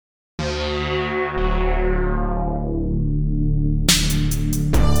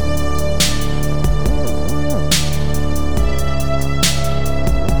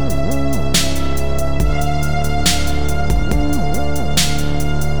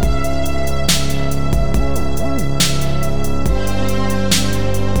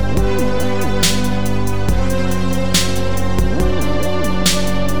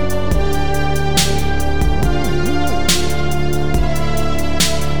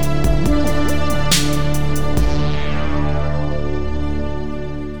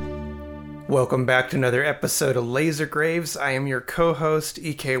Welcome back to another episode of Laser Graves. I am your co-host,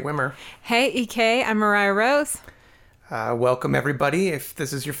 E.K. Wimmer. Hey, E.K., I'm Mariah Rose. Welcome, everybody. If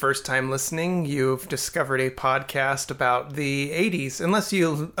this is your first time listening, you've discovered a podcast about the 80s. Unless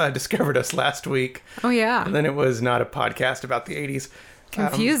you discovered us last week. Oh, yeah. Then it was not a podcast about the 80s.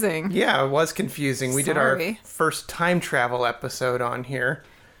 Confusing. Yeah, it was confusing. We did our first time travel episode on here.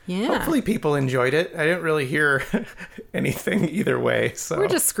 Yeah. Hopefully people enjoyed it. I didn't really hear anything either way. So we're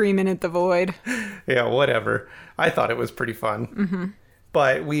just screaming at the void. Yeah, whatever. I thought it was pretty fun. Mm-hmm.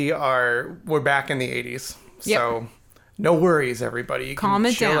 But we're back in the 80s. So Yep. No worries, everybody. You Calm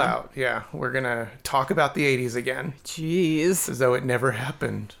can it chill down. out. Yeah, we're going to talk about the 80s again. Jeez. As though it never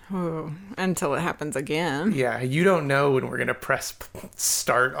happened. Oh, until it happens again. Yeah, you don't know when we're going to press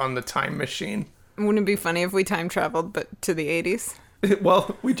start on the time machine. Wouldn't it be funny if we time traveled but to the 80s?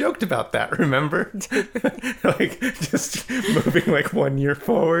 Well, we joked about that, remember? Like, just moving like 1 year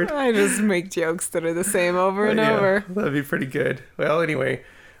forward. I just make jokes that are the same over and Yeah, over. That'd be pretty good. Well, anyway,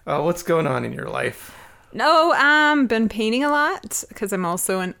 what's going on in your life? No, been painting a lot because I'm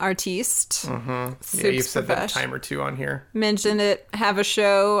also an artiste. Mm-hmm. Yeah, you've said that a time or two on here. Mentioned it, have a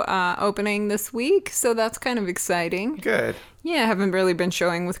show opening this week, so that's kind of exciting. Good. Yeah, I haven't really been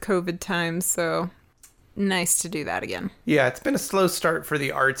showing with COVID times, so nice to do that again. Yeah, it's been a slow start for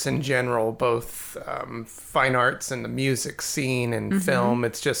the arts in general, both fine arts and the music scene and film.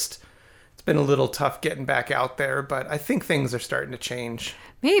 It's been a little tough getting back out there, but I think things are starting to change.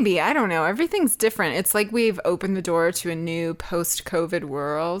 Maybe, I don't know. Everything's different. It's like we've opened the door to a new post-COVID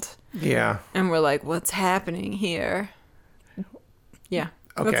world. Yeah. And we're like, what's happening here? Yeah.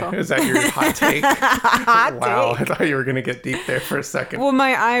 Okay, That's all. is that your hot take? Wow, take. I thought you were going to get deep there for a second. Well,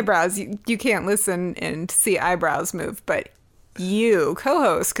 my eyebrows, you can't listen and see eyebrows move, but you,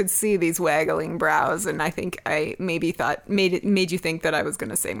 co-host, could see these waggling brows, and I think I maybe made you think that I was going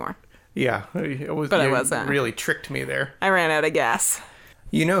to say more. Yeah, it was, But I you wasn't. Really tricked me there. I ran out of gas.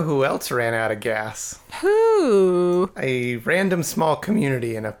 You know who else ran out of gas? Who? A random small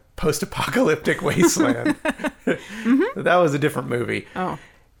community in a post-apocalyptic wasteland. That was a different movie. Oh.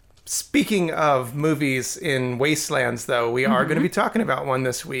 Speaking of movies in wastelands, though, we are going to be talking about one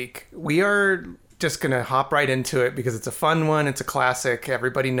this week. We are just going to hop right into it because it's a fun one. It's a classic.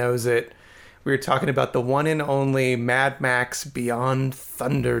 Everybody knows it. We were talking about the one and only Mad Max Beyond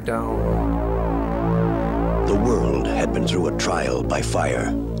Thunderdome. The world had been through a trial by fire,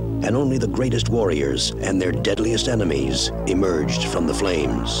 and only the greatest warriors and their deadliest enemies emerged from the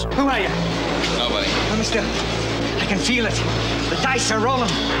flames. Who are you? Nobody. Hold still. I can feel it. The dice are rolling.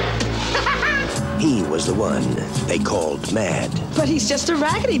 He was the one they called Mad. But he's just a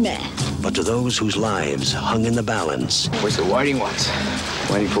raggedy man. But to those whose lives hung in the balance, Where's the waiting ones?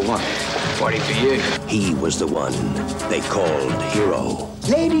 Waiting for what? Waiting for you. he was the one they called Hero.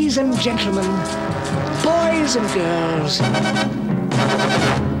 Ladies and gentlemen, boys and girls,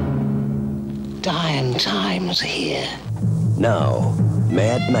 dying times here. Now,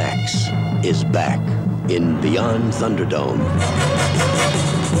 Mad Max is back in Beyond Thunderdome.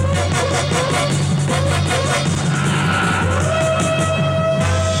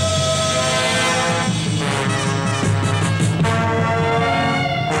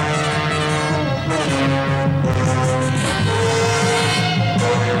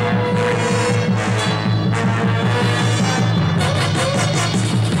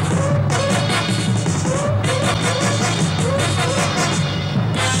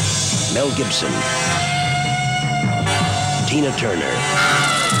 Mel Gibson, Tina Turner,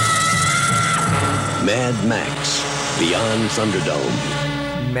 Mad Max Beyond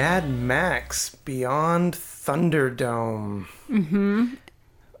Thunderdome. Mad Max Beyond Thunderdome. Mm-hmm.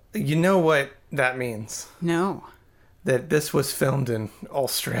 You know what that means? No. That this was filmed in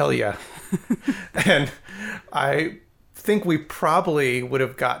Australia. And I think we probably would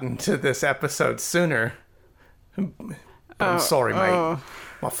have gotten to this episode sooner. I'm sorry, mate.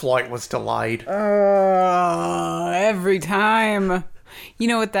 My flight was delayed. Every time. You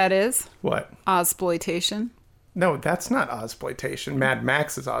know what that is? What? Ozploitation. No, that's not Ozploitation. Mad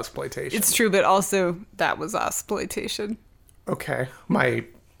Max is Ozploitation. It's true, but also that was Ozploitation. Okay. My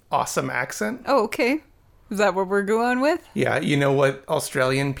awesome accent? Oh, okay. Is that what we're going with? Yeah, you know what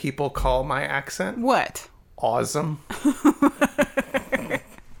Australian people call my accent? What? Awesome.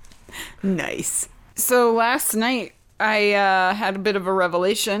 Nice. So last night, I had a bit of a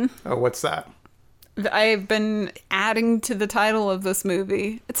revelation. Oh, what's that? I've been adding to the title of this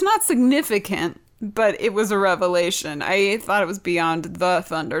movie. It's not significant, but it was a revelation. I thought it was Beyond the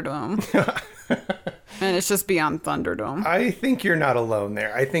Thunderdome. And it's just Beyond Thunderdome. I think you're not alone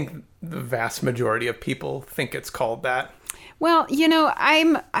there. I think the vast majority of people think it's called that. Well,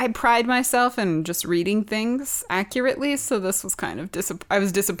 I pride myself in just reading things accurately, so this was kind of I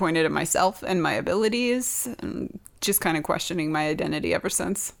was disappointed in myself and my abilities, and just kind of questioning my identity ever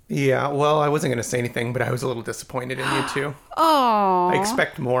since. Yeah, well, I wasn't going to say anything, but I was a little disappointed in you too. Oh, I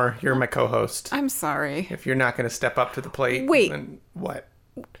expect more. You're my co-host. I'm sorry. If you're not going to step up to the plate, Wait. then what?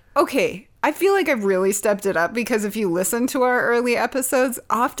 Okay, I feel like I've really stepped it up because if you listen to our early episodes,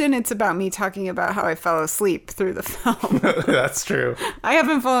 often it's about me talking about how I fell asleep through the film. That's true. I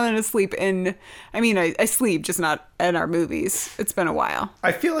haven't fallen asleep I sleep, just not in our movies. It's been a while.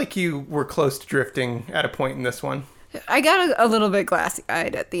 I feel like you were close to drifting at a point in this one. I got a little bit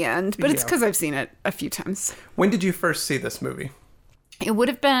glassy-eyed at the end, but it's Yeah. because I've seen it a few times. When did you first see this movie? It would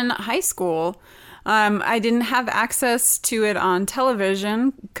have been high school. I didn't have access to it on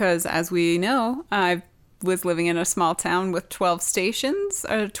television because, as we know, I was living in a small town with 12 stations,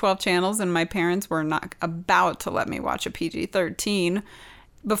 12 channels, and my parents were not about to let me watch a PG-13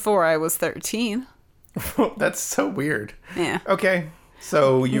 before I was 13. That's so weird. Yeah. Okay.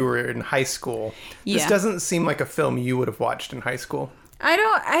 So you were in high school. This Yeah. doesn't seem like a film you would have watched in high school.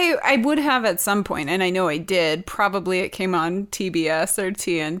 I would have at some point, and I know I did. Probably it came on TBS or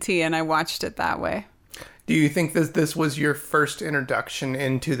TNT, and I watched it that way. Do you think this was your first introduction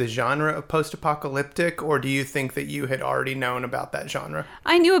into the genre of post-apocalyptic, or do you think that you had already known about that genre?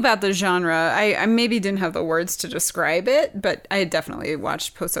 I knew about the genre. I maybe didn't have the words to describe it, but I had definitely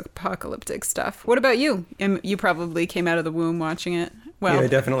watched post-apocalyptic stuff. What about you? You probably came out of the womb watching it. Well, Yeah, I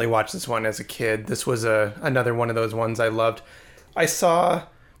definitely watched this one as a kid. This was another one of those ones I loved. I saw,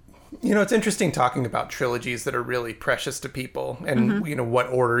 it's interesting talking about trilogies that are really precious to people and, what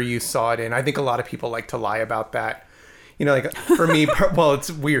order you saw it in. I think a lot of people like to lie about that. Like for me, well,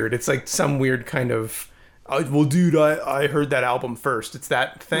 it's weird. It's like some weird kind of, well, dude, I heard that album first. It's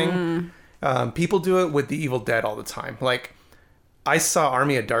that thing. People do it with The Evil Dead all the time. Like I saw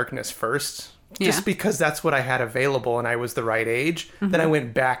Army of Darkness first. Just because that's what I had available and I was the right age. Then I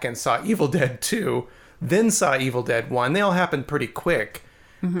went back and saw Evil Dead 2. Then saw Evil Dead 1. They all happened pretty quick.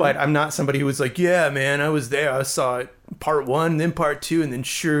 But I'm not somebody who was like, yeah, man, I was there. I saw it part 1, then part 2, and then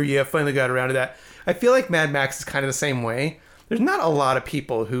finally got around to that. I feel like Mad Max is kind of the same way. There's not a lot of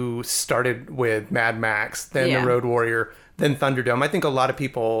people who started with Mad Max, then The Road Warrior, then Thunderdome. I think a lot of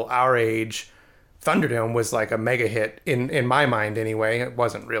people our age, Thunderdome was like a mega hit in my mind anyway. It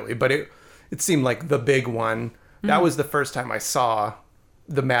wasn't really, but it seemed like the big one. That was the first time I saw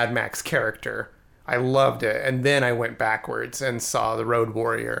the Mad Max character. I loved it. And then I went backwards and saw The Road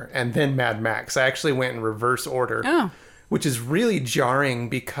Warrior and then Mad Max. I actually went in reverse order, which is really jarring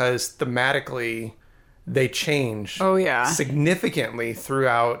because thematically they change significantly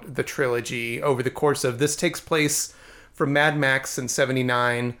throughout the trilogy over the course of this takes place from Mad Max in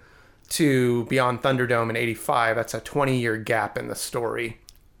 79 to Beyond Thunderdome in 85. That's a 20-year gap in the story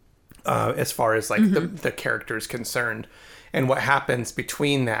as far as like the character is concerned. And what happens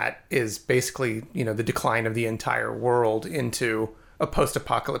between that is basically, the decline of the entire world into a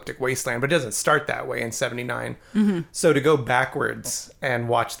post-apocalyptic wasteland. But it doesn't start that way in 79. So to go backwards and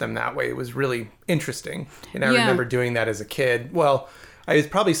watch them that way was really interesting. And I remember doing that as a kid. Well, I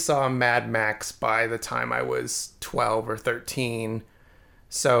probably saw Mad Max by the time I was 12 or 13.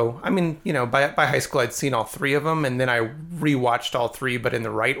 So, I mean, by high school, I'd seen all 3 of them, and then I rewatched all 3, but in the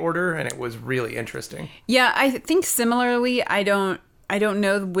right order, and it was really interesting. Yeah, I think similarly, I don't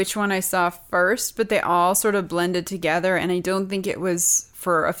know which one I saw first, but they all sort of blended together, and I don't think it was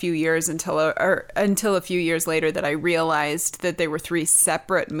for a few years until a few years later that I realized that they were 3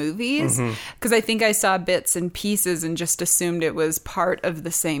 separate movies, because I think I saw bits and pieces and just assumed it was part of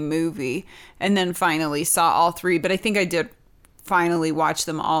the same movie, and then finally saw all 3, but I think I did finally watch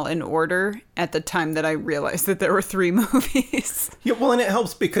them all in order at the time that I realized that there were 3 movies. Yeah, well, and it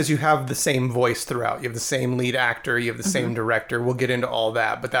helps because you have the same voice throughout. You have the same lead actor, you have the same director. We'll get into all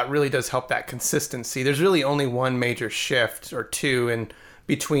that, but that really does help that consistency. There's really only one major shift or 2 in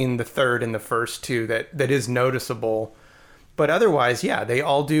between the third and the first 2 that is noticeable. But otherwise, yeah, they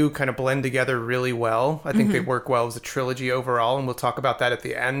all do kind of blend together really well. I think they work well as a trilogy overall, and we'll talk about that at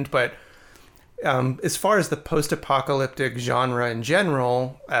the end. But as far as the post-apocalyptic genre in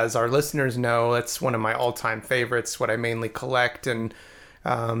general, as our listeners know, that's one of my all-time favorites, what I mainly collect, and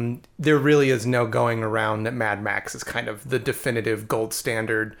there really is no going around that Mad Max is kind of the definitive gold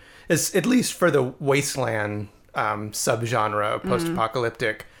standard, at least for the wasteland subgenre of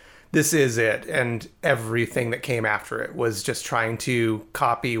post-apocalyptic. This is it, and everything that came after it was just trying to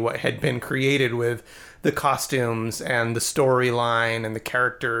copy what had been created with the costumes and the storyline and the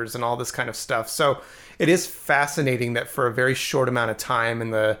characters and all this kind of stuff. So it is fascinating that for a very short amount of time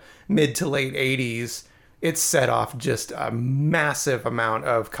in the mid to late 80s, it set off just a massive amount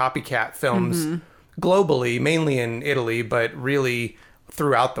of copycat films globally, mainly in Italy, but really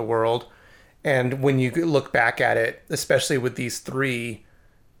throughout the world. And when you look back at it, especially with these three,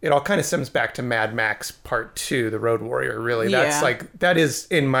 it all kind of stems back to Mad Max Part 2, The Road Warrior, really. That's that is,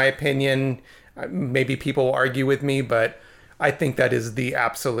 in my opinion, maybe people will argue with me, but I think that is the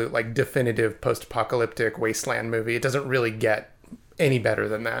absolute, definitive post-apocalyptic wasteland movie. It doesn't really get any better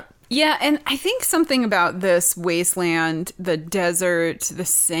than that. Yeah, and I think something about this wasteland, the desert, the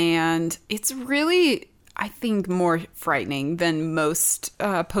sand, it's really, I think, more frightening than most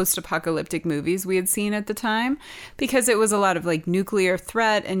post-apocalyptic movies we had seen at the time, because it was a lot of nuclear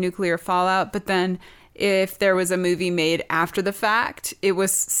threat and nuclear fallout. But then if there was a movie made after the fact, it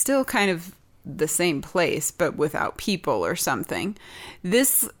was still kind of the same place, but without people or something.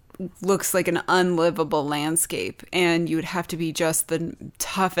 This looks like an unlivable landscape, and you would have to be just the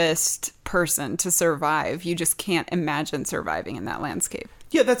toughest person to survive. You just can't imagine surviving in that landscape.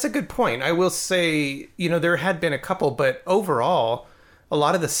 Yeah, that's a good point. I will say, there had been a couple, but overall, a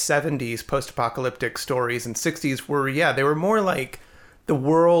lot of the 70s post-apocalyptic stories and 60s were, they were more like the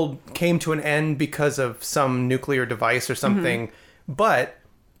world came to an end because of some nuclear device or something, but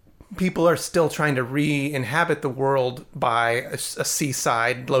people are still trying to re-inhabit the world by a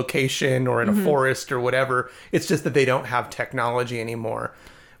seaside location or in a forest or whatever. It's just that they don't have technology anymore.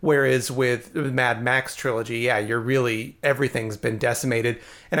 Whereas with the Mad Max trilogy, everything's been decimated.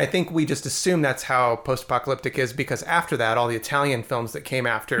 And I think we just assume that's how post-apocalyptic is, because after that, all the Italian films that came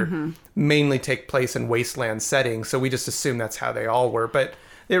after mainly take place in wasteland settings. So we just assume that's how they all were. But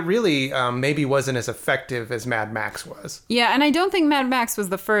it really maybe wasn't as effective as Mad Max was. Yeah, and I don't think Mad Max was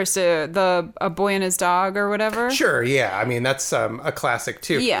the first, A Boy and His Dog or whatever. Sure, yeah. I mean, that's a classic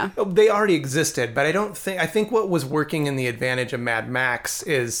too. Yeah. They already existed, but I think what was working in the advantage of Mad Max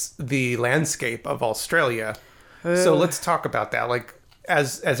is the landscape of Australia. So let's talk about that.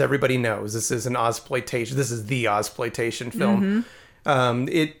 As everybody knows, this is an Ozploitation. This is the Ozploitation film.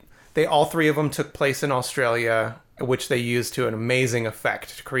 They all three of them took place in Australia, which they used to an amazing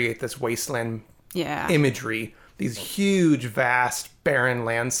effect to create this wasteland imagery. These huge, vast, barren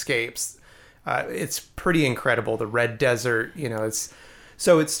landscapes. It's pretty incredible. The red desert,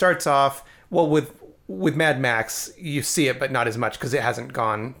 so it starts off with Mad Max. You see it, but not as much because it hasn't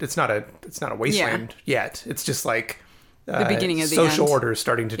gone. It's not a wasteland yet. It's just the beginning of the social end. order is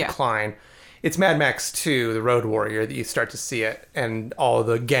starting to decline. It's Mad Max 2, The Road Warrior, that you start to see it, and all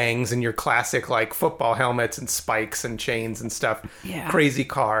the gangs and your classic football helmets and spikes and chains and stuff, crazy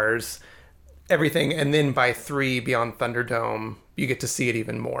cars, everything. And then by 3, Beyond Thunderdome, you get to see it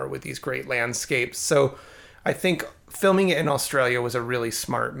even more with these great landscapes. So I think filming it in Australia was a really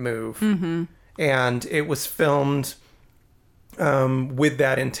smart move, and it was filmed with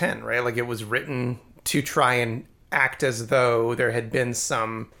that intent, right? It was written to try and act as though there had been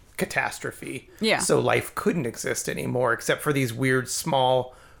some catastrophe. Yeah. So life couldn't exist anymore, except for these weird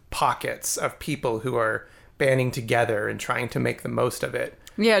small pockets of people who are banding together and trying to make the most of it.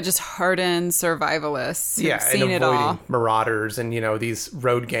 Yeah, just hardened survivalists. Yeah, seen and it all. avoiding marauders and, these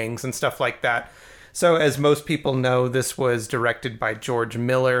road gangs and stuff like that. So as most people know, this was directed by George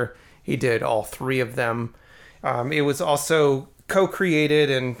Miller. He did all 3 of them. It was also co-created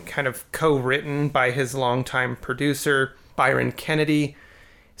and kind of co-written by his longtime producer, Byron Kennedy.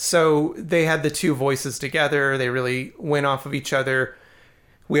 So they had the 2 voices together. They really went off of each other.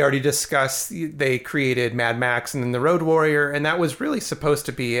 We already discussed they created Mad Max and then The Road Warrior, and that was really supposed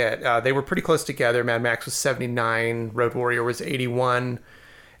to be it. They were pretty close together. Mad Max was 79, Road Warrior was 81.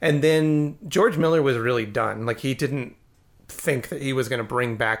 And then George Miller was really done. He didn't think that he was going to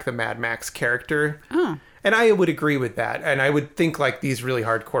bring back the Mad Max character. Oh. And I would agree with that. And I would think these really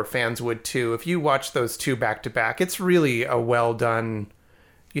hardcore fans would too. If you watch those 2 back to back, it's really a well done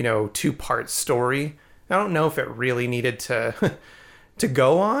 2-part story. I don't know if it really needed to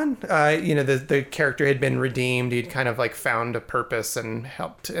go on. The character had been redeemed. He'd kind of found a purpose and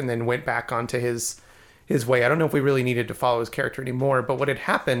helped, and then went back onto his way. I don't know if we really needed to follow his character anymore. But what had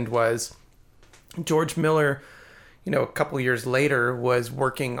happened was George Miller, a couple years later, was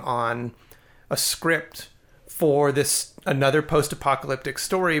working on a script for another post-apocalyptic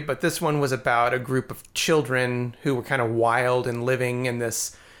story, but this one was about a group of children who were kind of wild and living in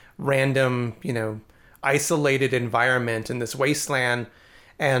this random, isolated environment in this wasteland.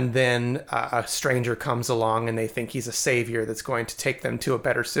 And then a stranger comes along and they think he's a savior that's going to take them to a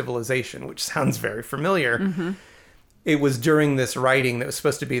better civilization, which sounds very familiar. It was during this writing that was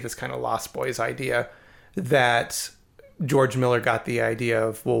supposed to be this kind of Lost Boys idea that George Miller got the idea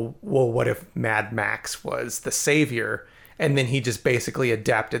of, well, what if Mad Max was the savior? And then he just basically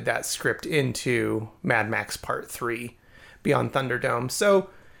adapted that script into Mad Max Part 3, Beyond Thunderdome. So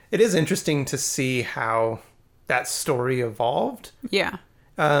it is interesting to see how that story evolved. Yeah.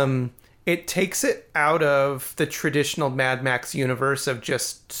 It takes it out of the traditional Mad Max universe of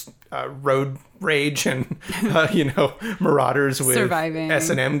just road rage and, marauders with surviving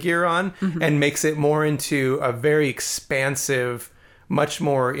S&M gear on, and makes it more into a very expansive, much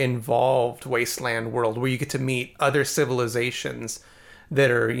more involved wasteland world where you get to meet other civilizations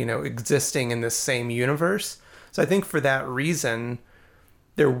that are, existing in this same universe. So I think for that reason,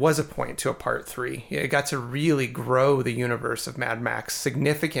 there was a point to a Part 3. It got to really grow the universe of Mad Max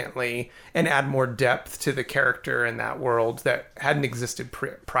significantly and add more depth to the character in that world that hadn't existed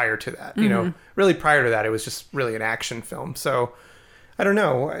prior to that. Really prior to that, it was just really an action film. So I don't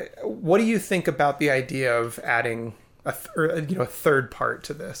know. What do you think about the idea of adding a third part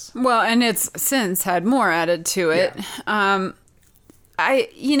to this? Well, and it's since had more added to it. Yeah.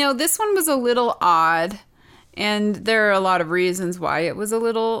 This one was a little odd. And there are a lot of reasons why it was a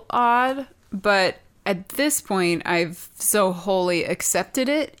little odd, but at this point, I've so wholly accepted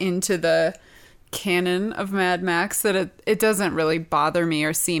it into the canon of Mad Max that it doesn't really bother me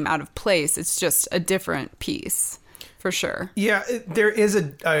or seem out of place. It's just a different piece, for sure. Yeah, there is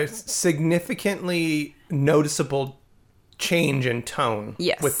a significantly noticeable change in tone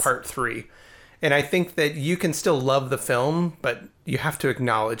with Part 3. And I think that you can still love the film, but you have to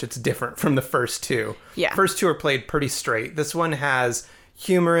acknowledge it's different from the first two. Yeah. First two are played pretty straight. This one has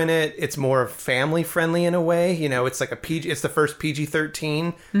humor in it. It's more family friendly in a way. It's like it's the first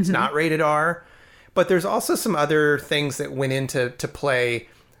PG-13. It's not rated R. But there's also some other things that went into play.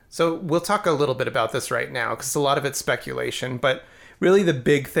 So we'll talk a little bit about this right now because a lot of it's speculation. But really the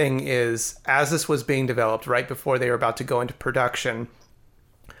big thing is, as this was being developed right before they were about to go into production,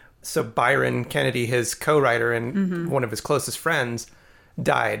 so Byron Kennedy, his co-writer and one of his closest friends,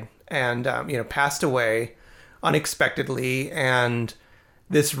 died and, passed away unexpectedly. And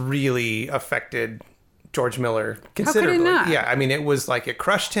this really affected George Miller considerably. How could it not? Yeah, I mean, it was like it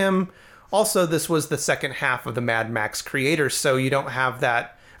crushed him. Also, this was the second half of the Mad Max creators, so you don't have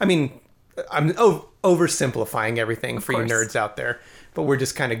that. I mean, I'm oversimplifying everything for you nerds out there, but we're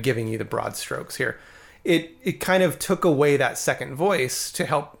just kind of giving you the broad strokes here. It kind of took away that second voice to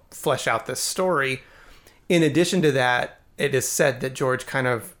help flesh out this story. In addition to that, it is said that George kind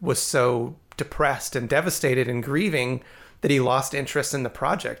of was so depressed and devastated and grieving that he lost interest in the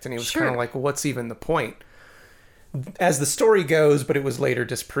project, and he was kind of like, well, what's even the point? As the story goes, but it was later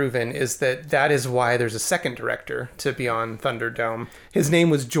disproven, is that is why there's a second director to Beyond Thunderdome. His name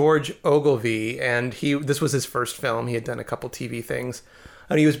was George Ogilvy, and this was his first film. He had done a couple TV things,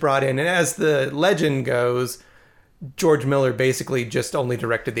 and he was brought in. And as the legend goes, George Miller basically just only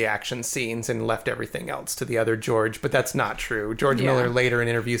directed the action scenes and left everything else to the other George, but that's not true. George Miller later in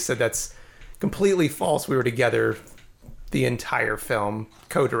interviews said that's completely false. We were together the entire film,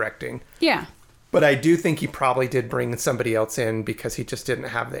 co-directing. Yeah. But I do think he probably did bring somebody else in because he just didn't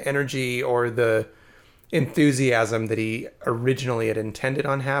have the energy or the enthusiasm that he originally had intended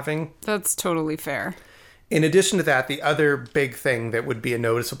on having. That's totally fair. In addition to that, the other big thing that would be a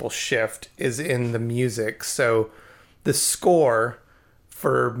noticeable shift is in the music. So the score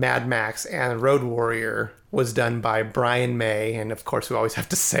for Mad Max and Road Warrior was done by Brian May. And of course, we always have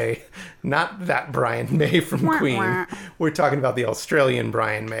to say, not that Brian May from Queen. We're talking about the Australian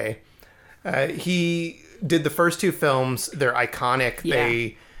Brian May. He did the first two films. They're iconic. Yeah.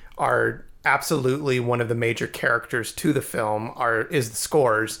 They are absolutely one of the major characters to the film is the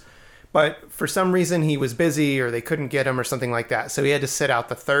scores. But for some reason, he was busy or they couldn't get him or something like that. So he had to sit out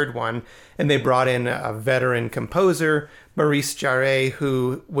the third one. And they brought in a veteran composer, Maurice Jarre,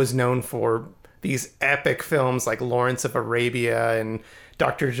 who was known for these epic films like Lawrence of Arabia and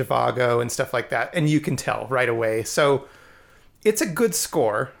Dr. Zhivago and stuff like that. And you can tell right away. So it's a good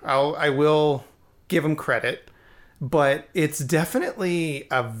score. I will give him credit. But it's definitely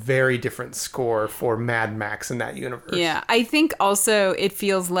a very different score for Mad Max in that universe. Yeah, I think also it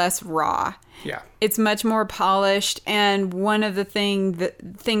feels less raw. Yeah. It's much more polished. And one of the things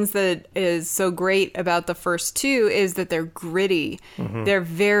that is so great about the first two is that they're gritty. Mm-hmm. They're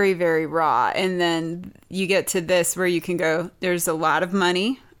very, very raw. And then you get to this where you can go, there's a lot of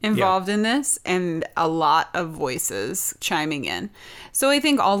money involved in this and a lot of voices chiming in. So I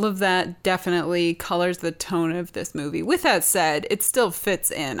think all of that definitely colors the tone of this movie. With that said, it still fits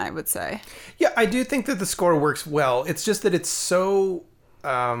in, I would say. Yeah, I do think that the score works well. It's just that it's so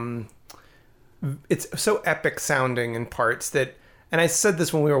epic sounding in parts that, and I said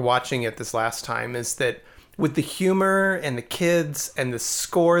this when we were watching it this last time, is that with the humor and the kids and the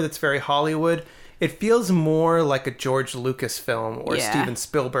score that's very Hollywood, it feels more like a George Lucas film or Yeah. Steven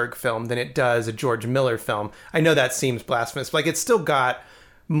Spielberg film than it does a George Miller film. I know that seems blasphemous, but like it's still got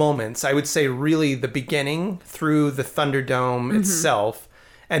moments. I would say really the beginning through the Thunderdome itself,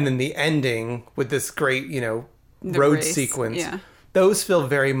 and then the ending with this great, The road race, sequence. yeah. Those feel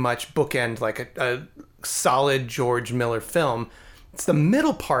very much bookend like a solid George Miller film. It's the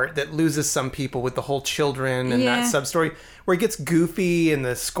middle part that loses some people with the whole children and that sub-story, where it gets goofy and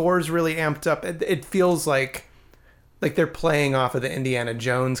the score's really amped up. It feels like they're playing off of the Indiana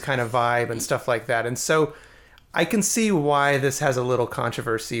Jones kind of vibe and stuff like that. And so I can see why this has a little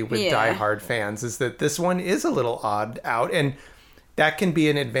controversy with diehard fans, is that this one is a little odd out, and that can be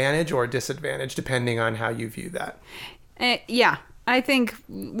an advantage or a disadvantage depending on how you view that. Yeah, I think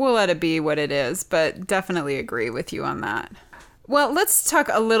we'll let it be what it is, but definitely agree with you on that. Well, let's talk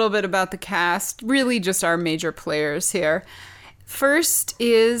a little bit about the cast, really just our major players here. First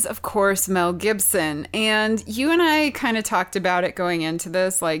is, of course, Mel Gibson. And you and I kind of talked about it going into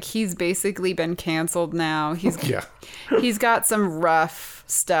this. Like, he's basically been canceled now. He's got some rough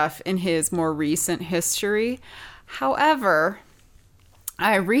stuff in his more recent history. However,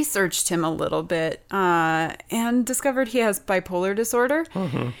 I researched him a little bit and discovered he has bipolar disorder.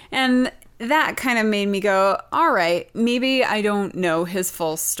 And that kind of made me go, all right, maybe I don't know his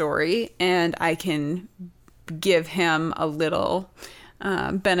full story and I can give him a little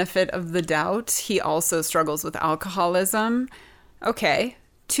benefit of the doubt. He also struggles with alcoholism. Okay,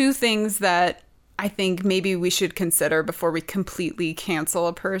 two things that I think maybe we should consider before we completely cancel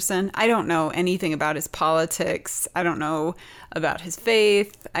a person. I don't know anything about his politics. I don't know about his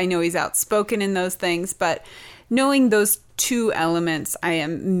faith. I know he's outspoken in those things, but knowing those two elements, I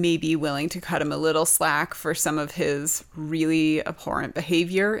am maybe willing to cut him a little slack for some of his really abhorrent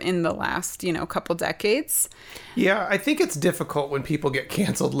behavior in the last, couple decades. Yeah, I think it's difficult when people get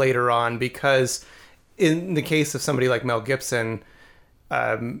canceled later on because in the case of somebody like Mel Gibson,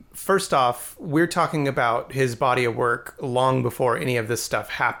 first off, we're talking about his body of work long before any of this stuff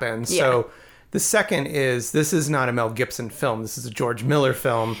happened. Yeah. So the second is, this is not a Mel Gibson film. This is a George Miller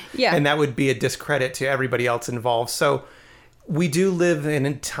film. Yeah. And that would be a discredit to everybody else involved. So we do live in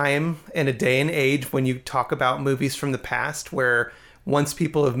a time and a day and age when you talk about movies from the past where once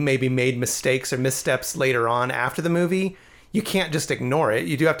people have maybe made mistakes or missteps later on after the movie, you can't just ignore it.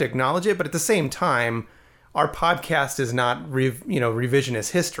 You do have to acknowledge it. But at the same time, our podcast is not,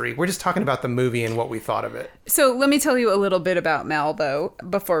 revisionist history. We're just talking about the movie and what we thought of it. So let me tell you a little bit about Mel, though,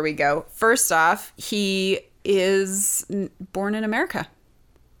 before we go. First off, he is born in America.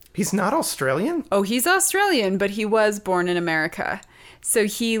 He's not Australian? Oh, he's Australian, but he was born in America. So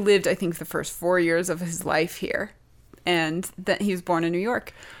he lived, I think, the first 4 years of his life here. And then he was born in New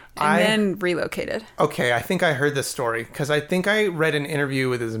York. And then relocated. Okay, I think I heard this story because I think I read an interview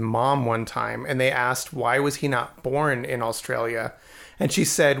with his mom one time and they asked why was he not born in Australia? And she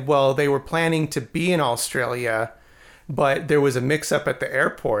said, well, they were planning to be in Australia, but there was a mix-up at the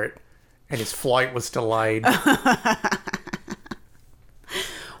airport and his flight was delayed.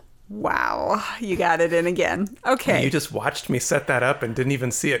 Wow, you got it in again. Okay. You just watched me set that up and didn't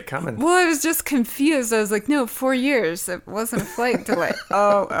even see it coming. Well, I was just confused. I was like, no, 4 years. It wasn't a flight delay.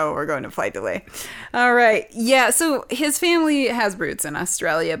 Oh, we're going to flight delay. All right. Yeah, so his family has roots in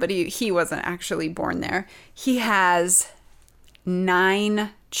Australia, but he wasn't actually born there. He has 9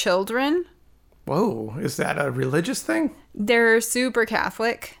 children. Whoa, is that a religious thing? They're super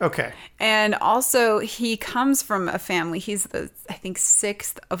Catholic. Okay. And also, he comes from a family, he's the, I think,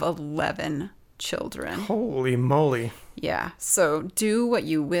 6th of 11 children. Holy moly. Yeah, so do what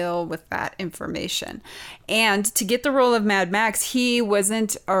you will with that information. And to get the role of Mad Max, he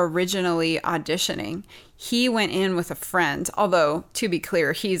wasn't originally auditioning. He went in with a friend, although, to be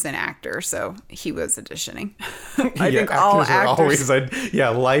clear, he's an actor, so he was auditioning. I think all actors are always,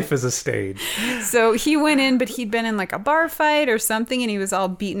 life is a stage. So he went in, but he'd been in like a bar fight or something, and he was all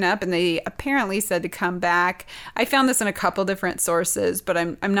beaten up, and they apparently said to come back. I found this in a couple different sources, but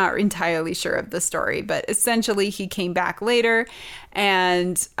I'm not entirely sure of the story. But essentially, he came back later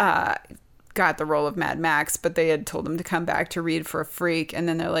and got the role of Mad Max, but they had told him to come back to read for a freak, and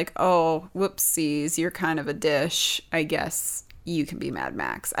then they're like, oh, whoopsies, you're kind of a dish. I guess you can be Mad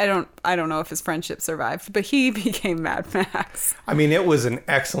Max. I don't know if his friendship survived, but he became Mad Max. I mean, it was an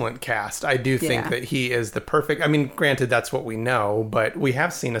excellent cast. I do think that he is the perfect, I mean, granted, that's what we know, but we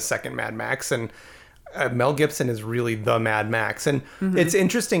have seen a second Mad Max, and Mel Gibson is really the Mad Max. And it's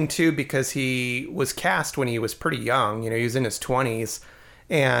interesting, too, because he was cast when he was pretty young. He was in his 20s.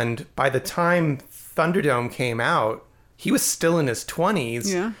 And by the time Thunderdome came out, he was still in his 20s.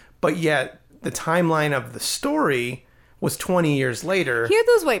 Yeah. But yet the timeline of the story was 20 years later. He had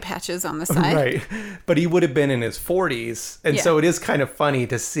those white patches on the side. Right. But he would have been in his 40s. And Yeah. so it is kind of funny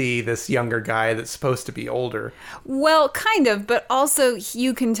to see this younger guy that's supposed to be older. Well, kind of, but also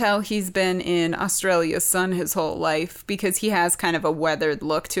you can tell he's been in Australia's sun his whole life because he has kind of a weathered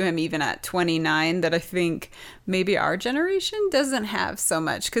look to him even at 29 that I think maybe our generation doesn't have so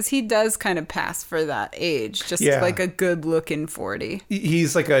much because he does kind of pass for that age, just Yeah. like a good looking 40.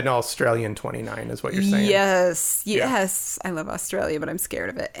 He's like an Australian 29 is what you're saying. Yes. I love Australia, but I'm scared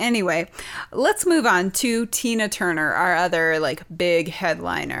of it. Anyway, let's move on to Tina Turner, our other like big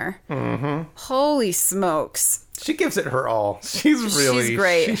headliner. Mm-hmm. Holy smokes. She gives it her all. She's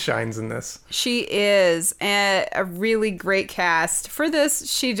great. She shines in this. She is a really great cast. For this,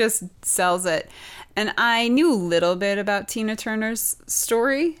 she just sells it. And I knew a little bit about Tina Turner's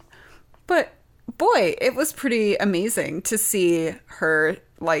story, but boy, it was pretty amazing to see her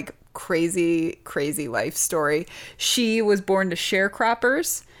like crazy life story. She was born to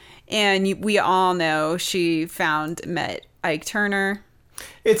sharecroppers, and we all know she met Ike Turner.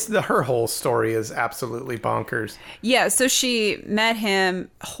 Her whole story is absolutely bonkers. Yeah, so she met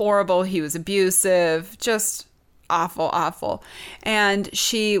him, horrible, he was abusive, just awful. And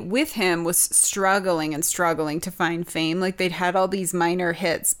she, with him, was struggling to find fame. Like, they'd had all these minor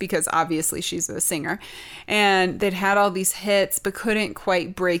hits because obviously she's a singer. And they'd had all these hits but couldn't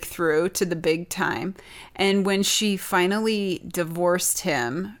quite break through to the big time. And when she finally divorced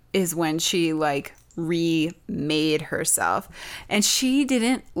him is when she, like, remade herself. And she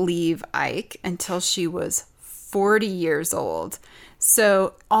didn't leave Ike until she was 40 years old.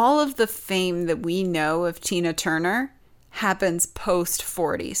 So all of the fame that we know of Tina Turner happens post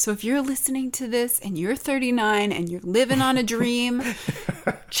 40. So if you're listening to this and you're 39 and you're living on a dream,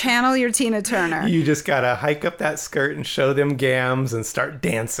 channel your Tina Turner. You just gotta hike up that skirt and show them gams and start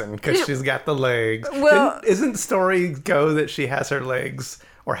dancing because she's got the legs. Well, Isn't story go that she has her legs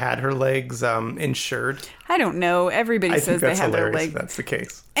or had her legs insured? I don't know. Everybody I says think they that's have their hilarious legs. if that's the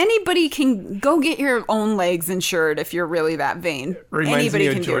case. Anybody can go get your own legs insured if you're really that vain. Reminds Anybody me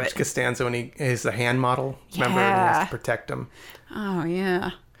of can do George it. Costanza when he is the hand model. Remember, and he has Yeah. to protect him. Oh,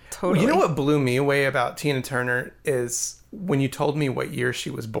 yeah. Totally. You know what blew me away about Tina Turner is when you told me what year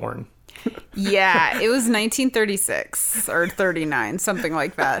she was born. Yeah, it was 1936 or 39, something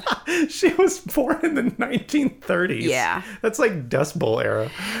like that. She was born in the 1930s. Yeah. That's like Dust Bowl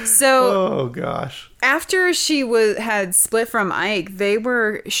era. So Oh, gosh. after she had split from Ike,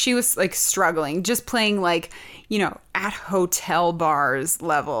 she was like struggling, just playing like, at hotel bars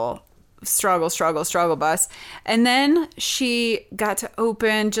level. Struggle bus. And then she got to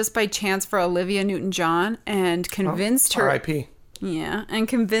open just by chance for Olivia Newton-John and convinced her R.I.P. Yeah, and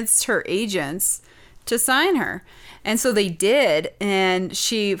convinced her agents to sign her. And so they did, and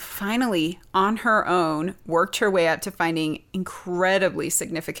she finally, on her own, worked her way up to finding incredibly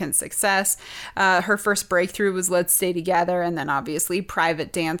significant success. Her first breakthrough was Let's Stay Together, and then obviously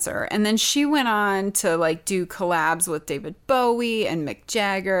Private Dancer. And then she went on to like do collabs with David Bowie and Mick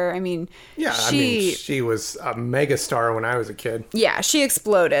Jagger. She was a megastar when I was a kid. Yeah, she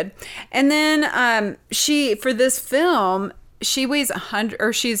exploded. And then for this film, she weighs 100,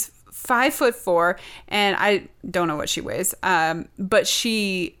 or she's 5'4", and I don't know what she weighs. But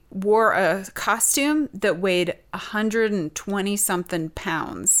she wore a costume that weighed 120 something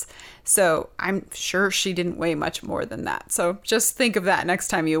pounds. So I'm sure she didn't weigh much more than that. So just think of that next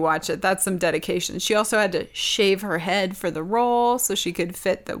time you watch it. That's some dedication. She also had to shave her head for the role so she could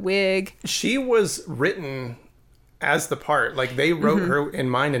fit the wig. She was written as the part. Like, they wrote her in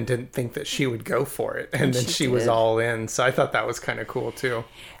mind and didn't think that she would go for it. And then she was all in. So I thought that was kind of cool, too.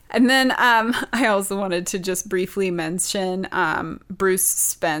 And then I also wanted to just briefly mention Bruce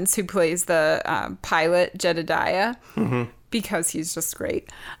Spence, who plays the pilot Jedediah, because he's just great.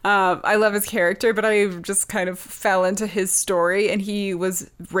 I love his character, but I just kind of fell into his story. And he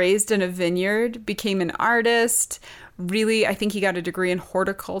was raised in a vineyard, became an artist. Really, I think he got a degree in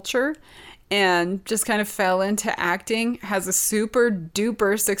horticulture. And just kind of fell into acting, has a super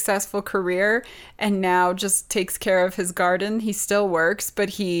duper successful career, and now just takes care of his garden. He still works, but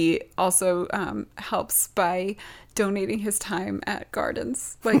he also helps by donating his time at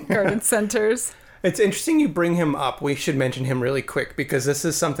gardens, like garden centers. It's interesting you bring him up. We should mention him really quick because this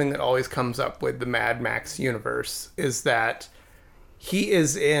is something that always comes up with the Mad Max universe, is that he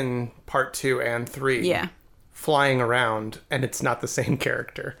is in part 2 and 3. Yeah. Flying around, and it's not the same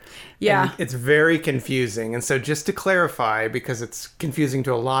character. Yeah. And it's very confusing. And so just to clarify, because it's confusing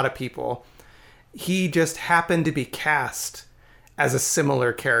to a lot of people, he just happened to be cast as a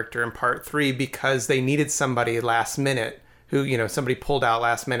similar character in part 3 because they needed somebody last minute who, somebody pulled out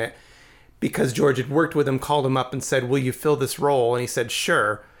last minute. because George had worked with him, called him up and said, will you fill this role? And he said,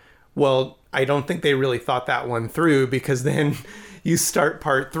 sure. Well, I don't think they really thought that one through, because then you start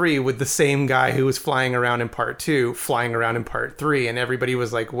part 3 with the same guy who was flying around in part 2, flying around in part 3. And everybody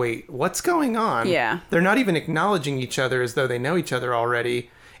was like, wait, what's going on? Yeah. They're not even acknowledging each other as though they know each other already.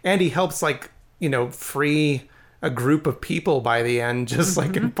 And he helps, like, you know, free a group of people by the end, just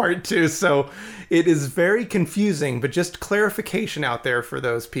like in part 2. So it is very confusing, but just clarification out there for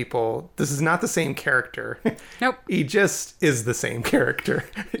those people. This is not the same character. Nope. He just is the same character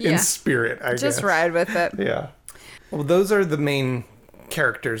in spirit, I guess. Just ride with it. Yeah. Well, those are the main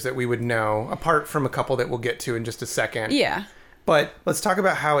characters that we would know, apart from a couple that we'll get to in just a second. Yeah. But let's talk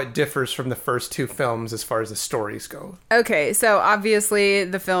about how it differs from the first 2 films as far as the stories go. Okay, so obviously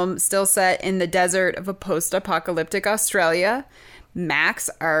the film still set in the desert of a post-apocalyptic Australia. Max,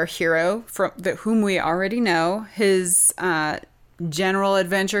 our hero, whom we already know, his general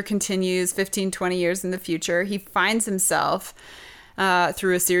adventure continues 15, 20 years in the future. He finds himself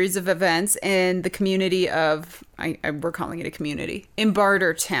through a series of events in the community of, we're calling it a community, in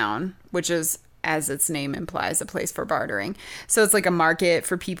Bartertown, which is, as its name implies, a place for bartering. So it's like a market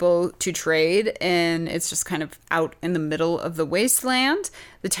for people to trade, and it's just kind of out in the middle of the wasteland.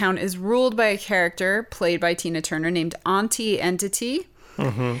 The town is ruled by a character played by Tina Turner named Auntie Entity.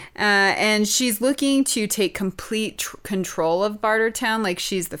 And she's looking to take complete control of Bartertown, like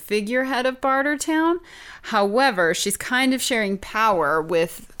she's the figurehead of Bartertown. However, she's kind of sharing power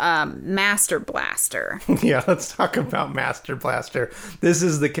with Master Blaster. Yeah, let's talk about Master Blaster. This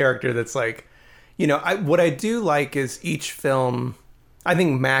is the character that's like, you know, what I do like is each film, I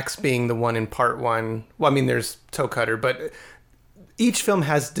think Max being the one in part 1, well, I mean, there's Toe Cutter, but each film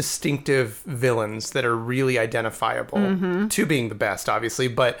has distinctive villains that are really identifiable, 2 being the best, obviously.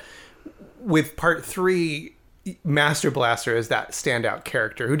 But with part 3, Master Blaster is that standout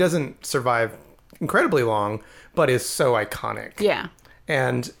character who doesn't survive incredibly long, but is so iconic. Yeah.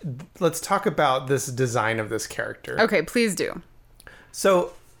 And let's talk about this design of this character. Okay, please do.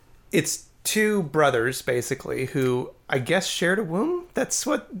 So it's 2 brothers, basically, who I guess shared a womb. That's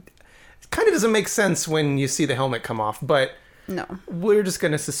what kind of doesn't make sense when you see the helmet come off, but no, we're just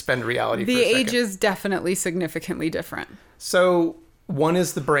going to suspend reality for a second. The second. age is definitely significantly different. So one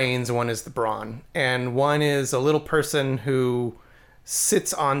is the brains, one is the brawn, and one is a little person who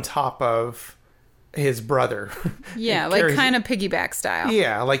sits on top of his brother. Yeah, like kind of piggyback style.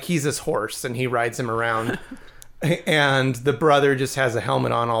 Yeah, like he's his horse and he rides him around. And the brother just has a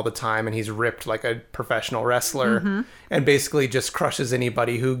helmet on all the time, and he's ripped like a professional wrestler, and basically just crushes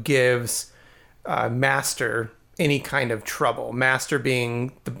anybody who gives Master any kind of trouble. Master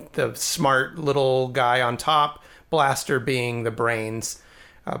being the smart little guy on top, Blaster being the brains.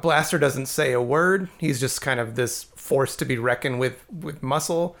 Blaster doesn't say a word. He's just kind of this force to be reckoned with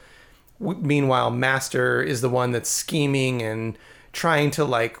muscle. Meanwhile, Master is the one that's scheming and trying to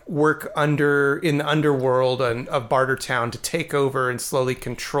like work in the underworld of Bartertown to take over and slowly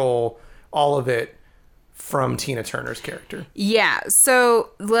control all of it from Tina Turner's character. Yeah,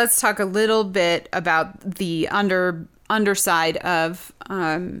 so let's talk a little bit about the underside of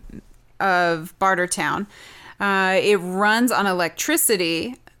Bartertown. It runs on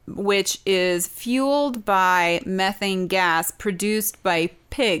electricity, which is fueled by methane gas produced by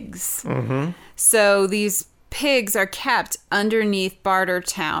pigs. So these pigs are kept underneath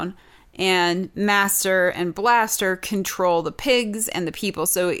Bartertown, and Master and Blaster control the pigs and the people.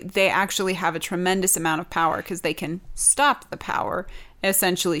 So they actually have a tremendous amount of power because they can stop the power,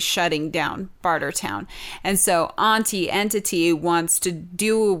 essentially shutting down Bartertown. And so Auntie Entity wants to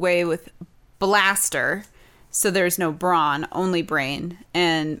do away with Blaster, so there's no brawn, only brain,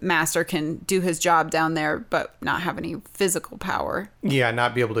 and Master can do his job down there but not have any physical power. Yeah,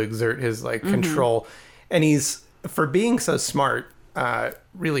 not be able to exert his like control. And he's, for being so smart,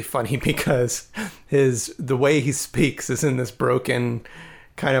 really funny because the way he speaks is in this broken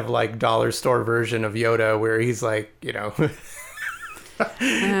kind of like dollar store version of Yoda, where he's like, you know,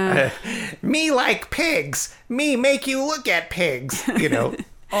 me like pigs, me make you look at pigs, you know,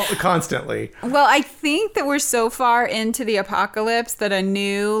 constantly. Well, I think that we're so far into the apocalypse that a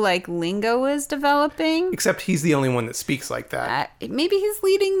new like lingo is developing. Except he's the only one that speaks like that. Maybe he's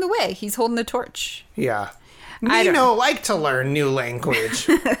leading the way. He's holding the torch. Yeah. Me no like to learn new language.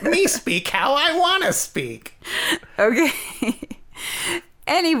 Me speak how I want to speak. Okay.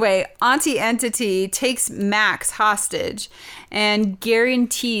 Anyway, Auntie Entity takes Max hostage and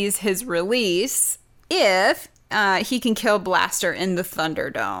guarantees his release if he can kill Blaster in the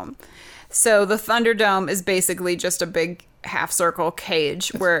Thunderdome. So the Thunderdome is basically just a big half circle cage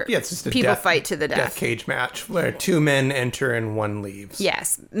where it's just a people fight to the death cage match where 2 men enter and 1 leaves.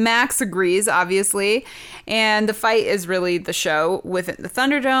 Yes. Max agrees, obviously. And the fight is really the show within the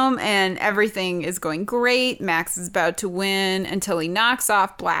Thunderdome, and everything is going great. Max is about to win until he knocks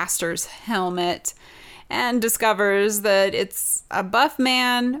off Blaster's helmet and discovers that it's a buff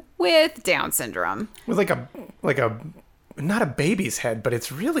man with Down syndrome. With like a not a baby's head, but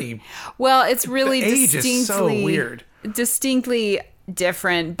it's really the age is so weird. Distinctly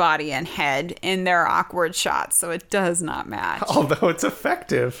different body and head in their awkward shots, so it does not match. Although it's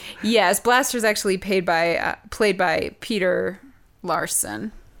effective. Yes, Blaster's actually played by Peter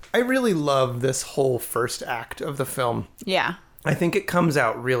Larson. I really love this whole first act of the film. Yeah. I think it comes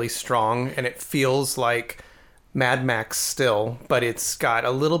out really strong, and it feels like Mad Max still, but it's got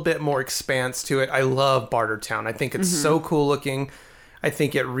a little bit more expanse to it. I love Bartertown. I think it's so cool looking. I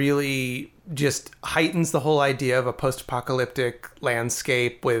think it really just heightens the whole idea of a post-apocalyptic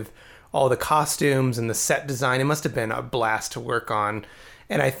landscape with all the costumes and the set design. It must have been a blast to work on.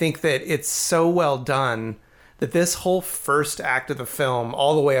 And I think that it's so well done that this whole first act of the film,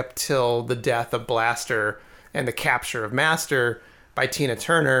 all the way up till the death of Blaster and the capture of Master by Tina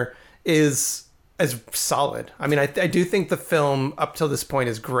Turner, is as solid. I mean, I do think the film up till this point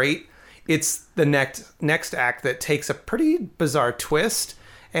is great. It's the next act that takes a pretty bizarre twist,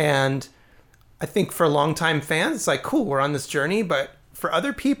 and I think for longtime fans, it's like, cool, we're on this journey, but for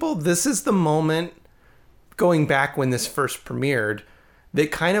other people, this is the moment, going back when this first premiered,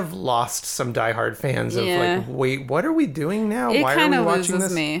 that kind of lost some diehard fans of like, wait, what are we doing now? Why are we watching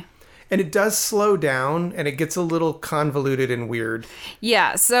this? Me. And it does slow down, and it gets a little convoluted and weird.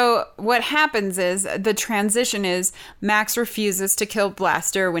 Yeah, so what happens is, the transition is Max refuses to kill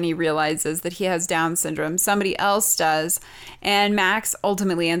Blaster when he realizes that he has Down syndrome. Somebody else does, and Max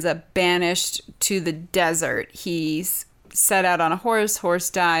ultimately ends up banished to the desert. He's set out on a horse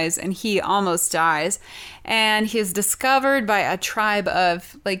dies, and he almost dies. And he is discovered by a tribe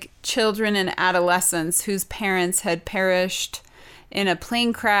of like children and adolescents whose parents had perished in a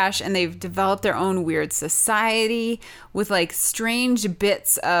plane crash, and they've developed their own weird society with like strange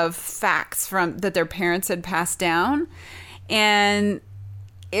bits of facts from that their parents had passed down. And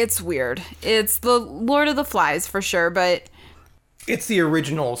it's weird. It's the Lord of the Flies for sure, but it's the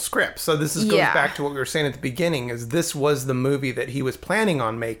original script. So this goes back to what we were saying at the beginning, is this was the movie that he was planning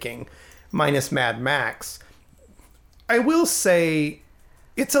on making, minus Mad Max. I will say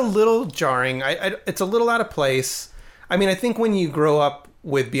it's a little jarring. It's a little out of place. I mean, I think when you grow up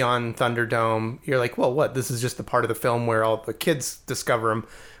with Beyond Thunderdome, you're like, well, what? This is just the part of the film where all the kids discover him.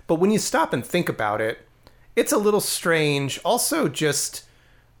 But when you stop and think about it, it's a little strange. Also, just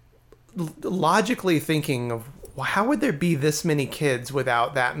logically thinking of, well, how would there be this many kids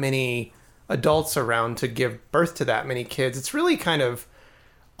without that many adults around to give birth to that many kids? It's really kind of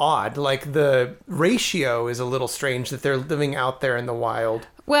odd. Like, the ratio is a little strange that they're living out there in the wild.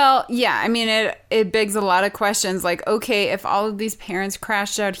 Well, yeah, I mean, it begs a lot of questions. Like, okay, if all of these parents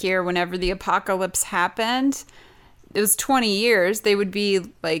crashed out here whenever the apocalypse happened, it was 20 years, they would be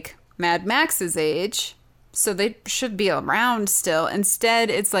like Mad Max's age, so they should be around still. Instead,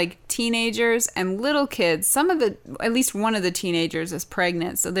 it's like teenagers and little kids. At least one of the teenagers is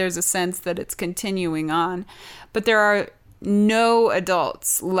pregnant, so there's a sense that it's continuing on. But there are no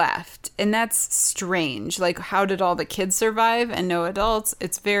adults left, and that's strange. Like, how did all the kids survive and no adults?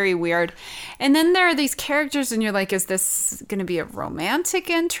 It's very weird. And then there are these characters, and you're like, is this gonna be a romantic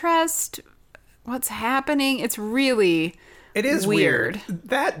interest? What's happening? It is weird.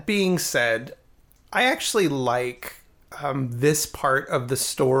 That being said, I actually like this part of the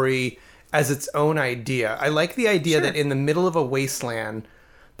story as its own idea. I like the idea that in the middle of a wasteland,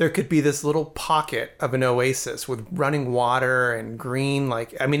 there could be this little pocket of an oasis with running water and green.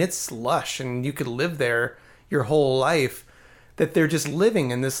 Like, I mean, it's lush and you could live there your whole life. That they're just living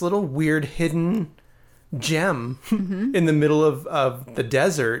in this little weird hidden gem in the middle of the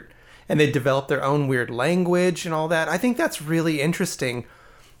desert. And they develop their own weird language and all that. I think that's really interesting.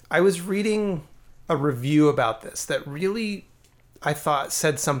 I was reading a review about this that really, I thought,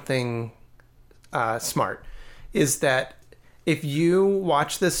 said something smart. Is that if you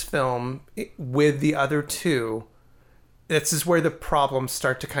watch this film with the other two, this is where the problems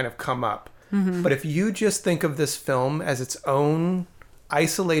start to kind of come up. Mm-hmm. But if you just think of this film as its own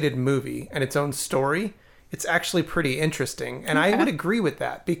isolated movie and its own story, it's actually pretty interesting. And I would agree with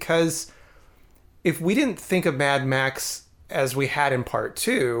that, because if we didn't think of Mad Max as we had in part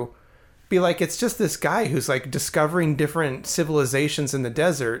 2, be like, it's just this guy who's like discovering different civilizations in the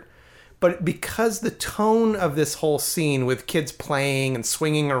desert. But because the tone of this whole scene with kids playing and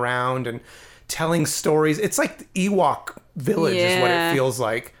swinging around and telling stories, it's like the Ewok village is what it feels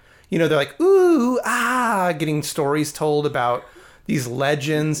like. You know, they're like, ooh, getting stories told about these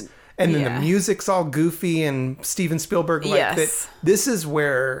legends. And then the music's all goofy and Steven Spielberg like that. This is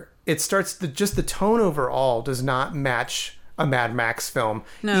where it starts, just the tone overall does not match a Mad Max film.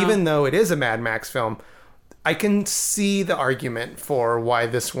 No. Even though it is a Mad Max film, I can see the argument for why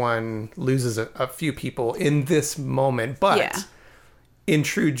this one loses a few people in this moment. But in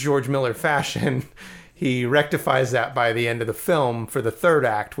true George Miller fashion, he rectifies that by the end of the film for the third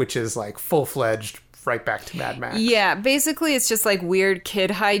act, which is like full-fledged right back to Mad Max. Yeah, basically it's just like weird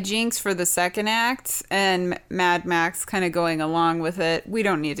kid hijinks for the second act and Mad Max kind of going along with it. We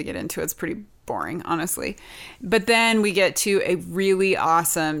don't need to get into it. It's pretty boring, honestly. But then we get to a really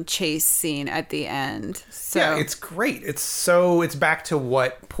awesome chase scene at the end. So yeah, it's great. It's back to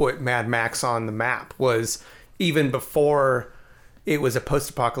what put Mad Max on the map. Was even before it was a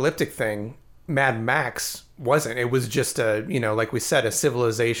post-apocalyptic thing, Mad Max wasn't. It was just like we said, a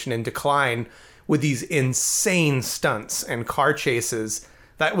civilization in decline with these insane stunts and car chases.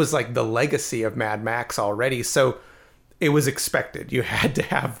 That was like the legacy of Mad Max already. So it was expected. You had to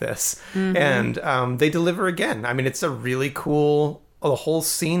have this. Mm-hmm. And they deliver again. I mean, it's a really cool, the whole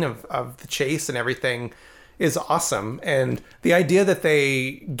scene of the chase and everything is awesome. And the idea that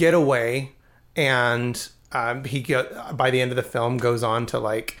they get away and by the end of the film goes on to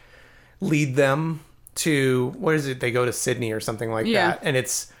like lead them to, what is it? They go to Sydney or something like that. And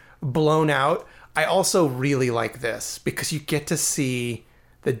it's blown out. I also really like this because you get to see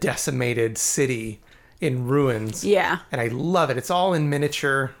the decimated city in ruins. Yeah. And I love it. It's all in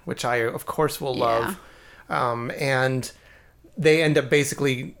miniature, which I, of course, will love. And they end up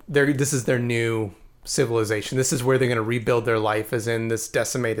basically, this is their new civilization. This is where they're going to rebuild their life, is in this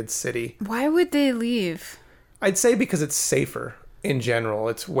decimated city. Why would they leave? I'd say because it's safer in general.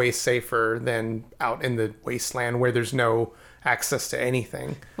 It's way safer than out in the wasteland where there's no access to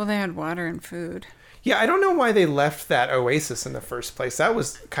anything. Well, they had water and food. Yeah, I don't know why they left that oasis in the first place. That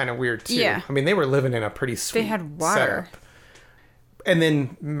was kind of weird too. Yeah. I mean, they were living in a pretty sweet They had water. setup. And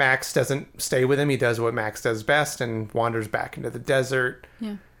then Max doesn't stay with him. He does what Max does best and wanders back into the desert.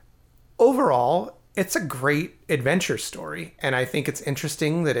 Yeah. Overall, it's a great adventure story. And I think it's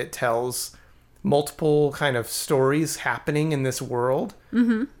interesting that it tells multiple kind of stories happening in this world.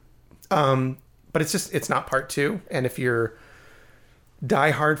 Mm-hmm. But it's not part two. And if you're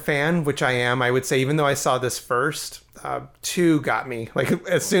diehard fan, which I am, I would say, even though I saw this first, 2 got me. Like,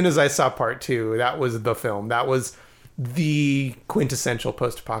 as soon as I saw part 2, that was the film. That was the quintessential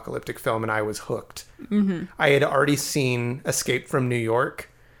post-apocalyptic film, and I was hooked. Mm-hmm. I had already seen Escape from New York,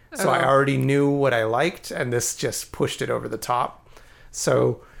 so I already knew what I liked, and this just pushed it over the top.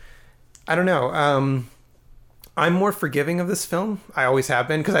 So, I don't know. I'm more forgiving of this film. I always have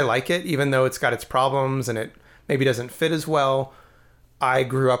been, because I like it, even though it's got its problems and it maybe doesn't fit as well. I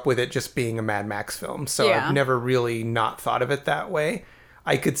grew up with it just being a Mad Max film, so I've never really not thought of it that way.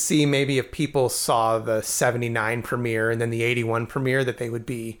 I could see maybe if people saw the 79 premiere and then the 81 premiere that they would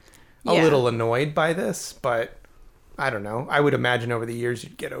be a little annoyed by this, but I don't know. I would imagine over the years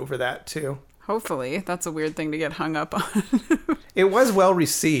you'd get over that too. Hopefully. That's a weird thing to get hung up on. It was well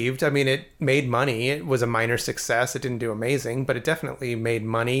received. I mean, it made money. It was a minor success. It didn't do amazing, but it definitely made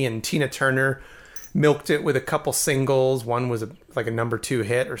money, and Tina Turner milked it with a couple singles. One was like a number 2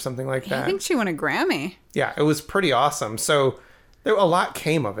 hit or something like that. I think she won a Grammy. Yeah, it was pretty awesome. So a lot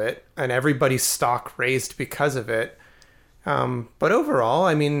came of it, and everybody's stock raised because of it. But overall,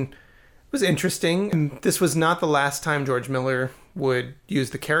 I mean, it was interesting. And this was not the last time George Miller would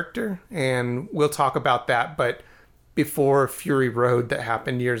use the character, and we'll talk about that. But before Fury Road that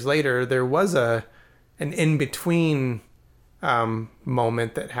happened years later, there was an in-between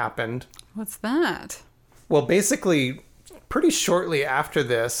moment that happened. What's that? Well, basically, pretty shortly after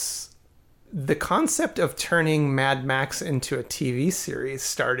this, the concept of turning Mad Max into a TV series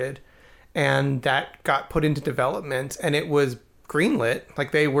started, and that got put into development, and it was greenlit.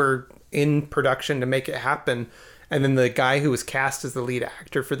 Like, they were in production to make it happen. And then the guy who was cast as the lead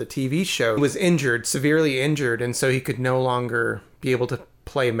actor for the TV show was injured, severely injured, and so he could no longer be able to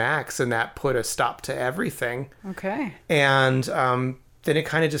play Max, and that put a stop to everything. Okay. And then it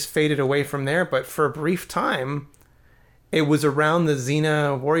kind of just faded away from there. But for a brief time, it was around the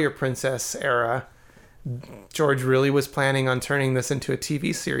Xena Warrior Princess era. George really was planning on turning this into a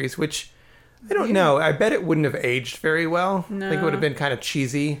TV series, which I don't know. I bet it wouldn't have aged very well. No. I think it would have been kind of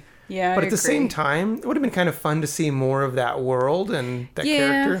cheesy. Yeah, but at the same time, it would have been kind of fun to see more of that world and that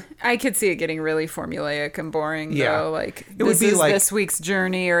character. I could see it getting really formulaic and boring, though. Like, it would be like this week's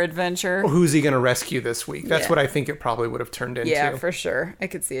journey or adventure. Or who's he going to rescue this week? That's what I think it probably would have turned into. Yeah, for sure. I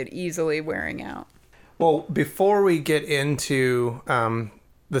could see it easily wearing out. Well, before we get into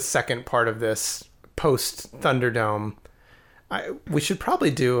the second part of this post Thunderdome, we should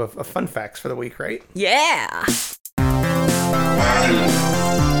probably do a fun facts for the week, right? Yeah.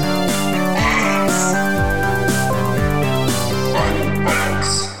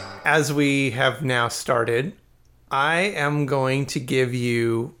 As we have now started, I am going to give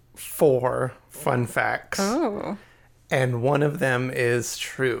you 4 fun facts. Oh. And one of them is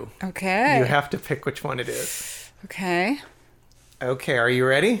true. Okay. You have to pick which one it is. Okay. Okay, are you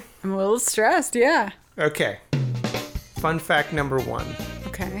ready? I'm a little stressed, yeah. Okay. Fun fact number 1.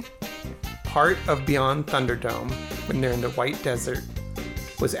 Okay. Part of Beyond Thunderdome, when they're in the White Desert,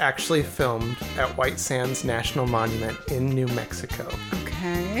 was actually filmed at White Sands National Monument in New Mexico.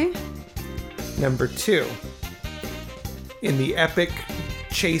 Okay. Number 2. In the epic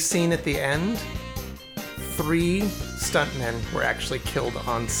chase scene at the end, 3 stuntmen were actually killed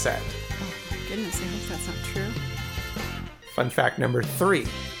on set. Oh my goodness, I hope that's not true. Fun fact number 3.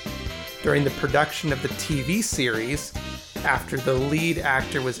 During the production of the TV series, after the lead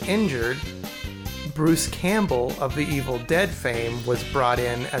actor was injured, Bruce Campbell of the Evil Dead fame was brought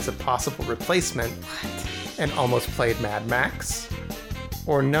in as a possible replacement and almost played Mad Max.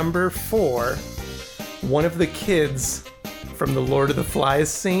 Or number 4, one of the kids from the Lord of the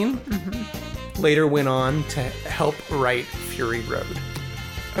Flies scene later went on to help write Fury Road.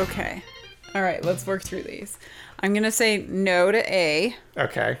 Okay. All right, let's work through these. I'm going to say no to A.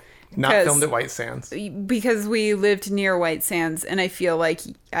 Okay. Not 'Cause- filmed at White Sands. Because we lived near White Sands, and I feel like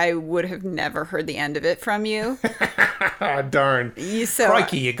I would have never heard the end of it from you. Ah, darn. So,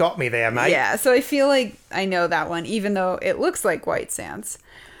 Crikey, you got me there, mate. yeah, so I feel like I know that one, even though it looks like White Sands.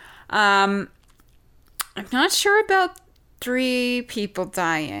 I'm not sure about 3 people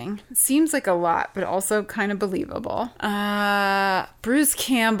dying. It seems like a lot, but also kind of believable. Bruce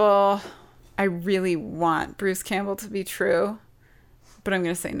Campbell. I really want Bruce Campbell to be true, but I'm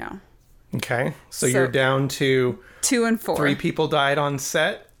going to say no. Okay. So you're down to 2 and 4. 3 people died on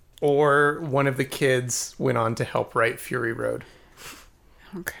set, or one of the kids went on to help write Fury Road.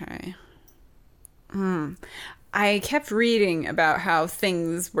 Okay. I kept reading about how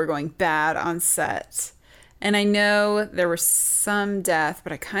things were going bad on set. And I know there was some death,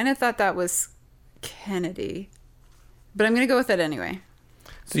 but I kind of thought that was Kennedy. But I'm going to go with it anyway.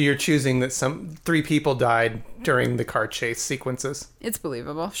 So you're choosing that 3 people died during the car chase sequences. It's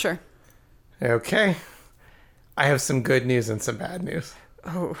believable, sure. Okay. I have some good news and some bad news.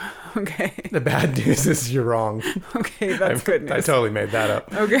 Oh, okay. The bad news is you're wrong. Okay, that's good news. I totally made that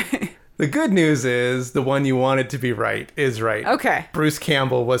up. Okay. The good news is the one you wanted to be right is right. Okay. Bruce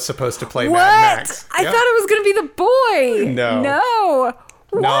Campbell was supposed to play What? Mad Max. I Yep. thought it was going to be the boy. No. No.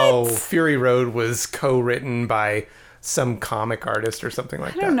 No, What? Fury Road was co-written by some comic artist or something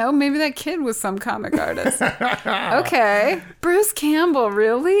like that. I don't know. Maybe that kid was some comic artist. Okay. Bruce Campbell,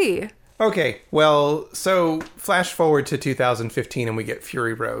 really? Okay, well, so flash forward to 2015 and we get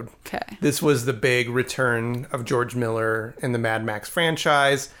Fury Road. Okay. This was the big return of George Miller in the Mad Max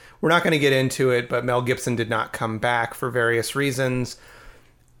franchise. We're not going to get into it, but Mel Gibson did not come back for various reasons.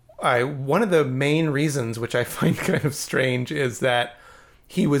 One of the main reasons, which I find kind of strange, is that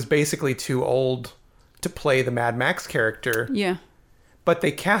he was basically too old to play the Mad Max character. Yeah. But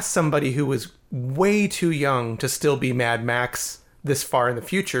they cast somebody who was way too young to still be Mad Max this far in the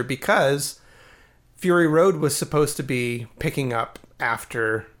future, because Fury Road was supposed to be picking up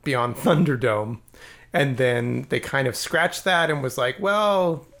after Beyond Thunderdome. And then they kind of scratched that and was like,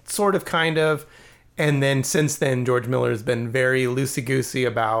 well, sort of, kind of. And then since then, George Miller has been very loosey-goosey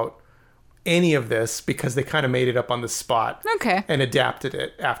about any of this because they kind of made it up on the spot. Okay. And adapted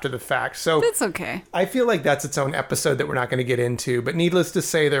it after the fact. So That's okay. I feel like that's its own episode that we're not going to get into. But needless to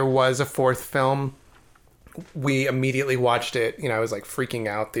say, there was a 4th film. We immediately watched it. You know, I was like freaking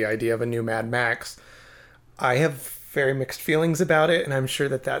out, the idea of a new Mad Max. I have very mixed feelings about it, and I'm sure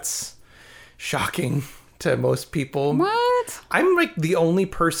that that's shocking to most people. What? I'm like the only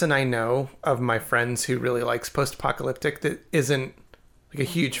person I know of my friends who really likes post-apocalyptic that isn't like a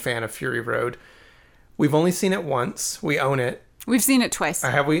huge fan of Fury Road. We've only seen it once. We own it. We've seen it twice.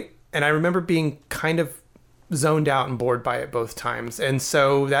 Have we? And I remember being kind of zoned out and bored by it both times. And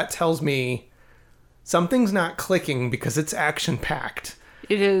so that tells me something's not clicking because it's action-packed.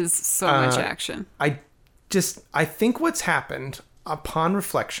 It is so much action. I think what's happened upon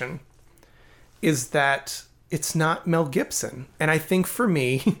reflection is that it's not Mel Gibson. And I think for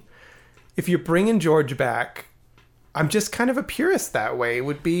me, if you're bringing George back, I'm just kind of a purist that way. It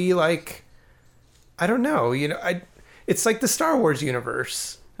would be like, I don't know, it's like the Star Wars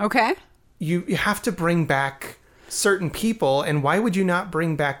universe. Okay. You have to bring back certain people, and why would you not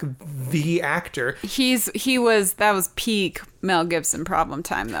bring back the actor? That was peak Mel Gibson problem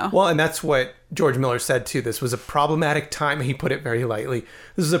time, though. Well, and that's what George Miller said too. This was a problematic time. He put it very lightly.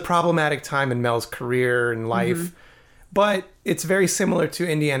 This is a problematic time in Mel's career and life. But it's very similar to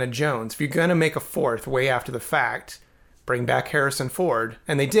Indiana Jones. If you're going to make a fourth way after the fact, bring back Harrison Ford.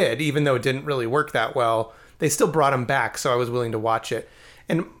 And they did, even though it didn't really work that well. They still brought him back, so I was willing to watch it.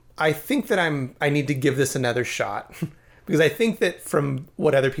 And I think that I need to give this another shot. Because I think that from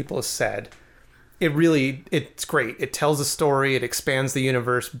what other people have said, it's great. It tells a story, it expands the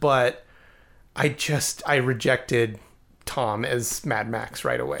universe, but I rejected Tom as Mad Max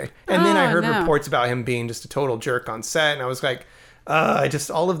right away. And then I heard reports about him being just a total jerk on set, and I was like,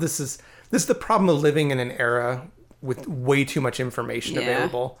 all of this is the problem of living in an era with way too much information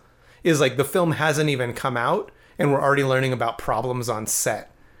available. Is like the film hasn't even come out and we're already learning about problems on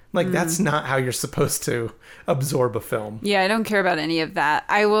set. Like that's not how you're supposed to absorb a film. Yeah, I don't care about any of that.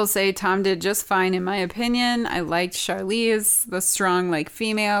 I will say Tom did just fine in my opinion. I liked Charlize. The strong like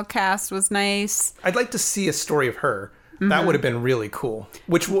female cast was nice. I'd like to see a story of her. That would have been really cool.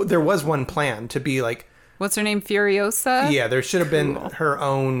 There was one plan to be like... What's her name? Furiosa? Yeah, there should have been her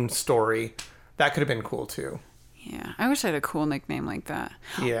own story. That could have been cool, too. Yeah, I wish I had a cool nickname like that.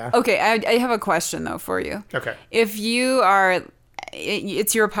 Yeah. Okay, I have a question, though, for you. Okay. If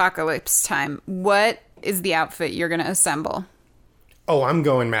it's your apocalypse time, what is the outfit you're going to assemble? Oh, I'm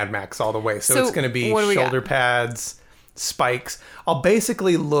going Mad Max all the way. So it's going to be shoulder pads, spikes. I'll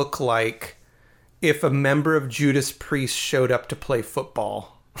basically look like... if a member of Judas Priest showed up to play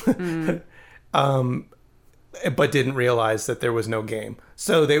football, but didn't realize that there was no game.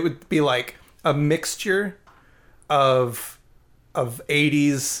 So they would be like a mixture of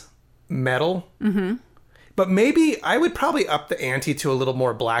 80s metal. But maybe I would probably up the ante to a little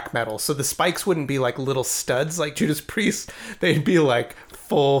more black metal. So the spikes wouldn't be like little studs like Judas Priest. They'd be like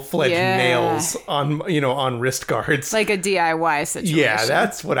full-fledged nails on wrist guards. Like a DIY situation. Yeah,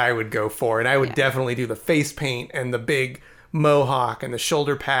 that's what I would go for. And I would definitely do the face paint and the big mohawk and the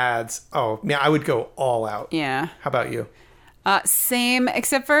shoulder pads. Oh, man, I would go all out. Yeah. How about you? Same,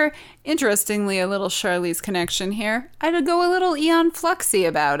 except for, interestingly, a little Charlize connection here. I'd go a little Aeon Fluxy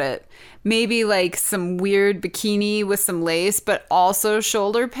about it. Maybe like some weird bikini with some lace, but also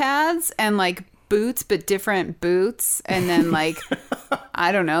shoulder pads and like boots, but different boots. And then like,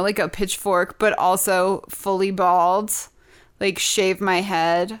 I don't know, like a pitchfork, but also fully bald. Like shave my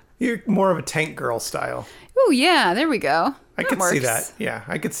head. You're more of a tank girl style. Oh, yeah, there we go. I could see that. Yeah,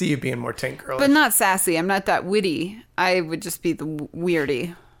 I could see you being more tank girl. But not sassy. I'm not that witty. I would just be the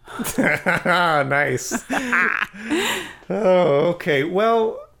weirdy. Nice. Oh, okay.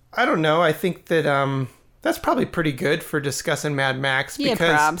 Well, I don't know. I think that that's probably pretty good for discussing Mad Max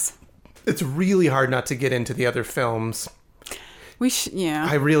because it's really hard not to get into the other films.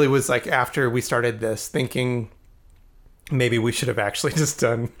 I really was like, after we started this, thinking maybe we should have actually just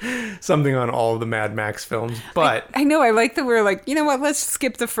done something on all of the Mad Max films. But I know, I like that we're like, you know what, let's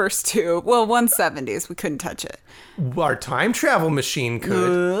skip the first two. Well, 170s, we couldn't touch it. Our time travel machine could.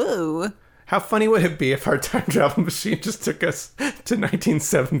 Ooh. How funny would it be if our time travel machine just took us to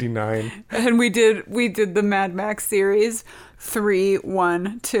 1979? And we did the Mad Max series 3,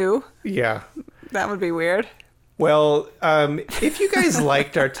 1, 2. Yeah. That would be weird. Well, if you guys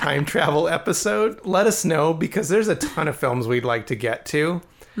liked our time travel episode, let us know, because there's a ton of films we'd like to get to.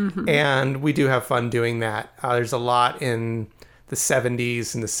 Mm-hmm. And we do have fun doing that. There's a lot in the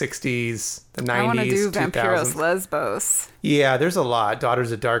 70s and the 60s, the 90s, I want to do 2000s. Vampiros Lesbos. Yeah, there's a lot.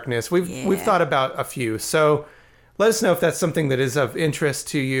 Daughters of Darkness. We've thought about a few. So let us know if that's something that is of interest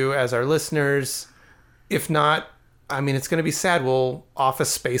to you as our listeners. If not, I mean, it's going to be sad. We'll Office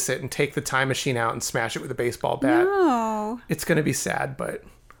Space it and take the time machine out and smash it with a baseball bat. No. It's going to be sad, but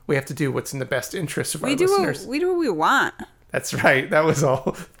we have to do what's in the best interest of our listeners. We do what we want. That's right. That was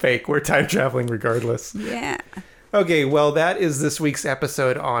all fake. We're time traveling regardless. Yeah. Okay, well, that is this week's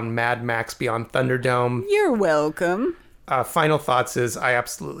episode on Mad Max Beyond Thunderdome. You're welcome. Final thoughts is I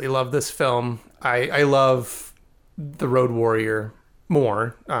absolutely love this film. I love The Road Warrior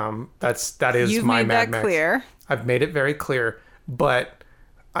more. That is You've my made Mad that Max. Clear. I've made it very clear, but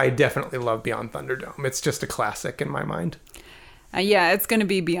I definitely love Beyond Thunderdome. It's just a classic in my mind. Yeah, it's going to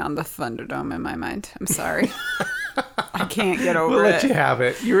be Beyond the Thunderdome in my mind. I'm sorry. I can't get over We'll it. let you have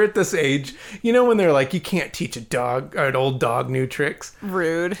it. You're at this age, you know, when they're like, you can't teach an old dog new tricks.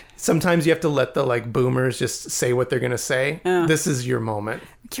 Rude. Sometimes you have to let the like boomers just say what they're going to say. This is your moment.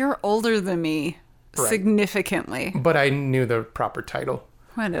 You're older than me. Right. Significantly. But I knew the proper title.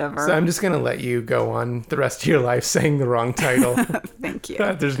 Whatever. So I'm just going to let you go on the rest of your life saying the wrong title. Thank you.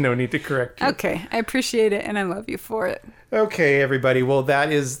 There's no need to correct you. Okay, I appreciate it, and I love you for it. Okay, everybody. Well,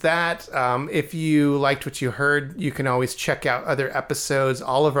 that is that. If you liked what you heard, you can always check out other episodes.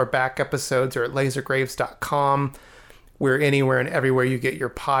 All of our back episodes are at lasergraves.com. We're anywhere and everywhere you get your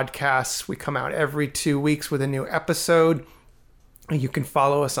podcasts. We come out every 2 weeks with a new episode. You can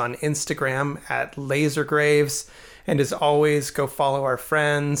follow us on Instagram at lasergraves. And as always, go follow our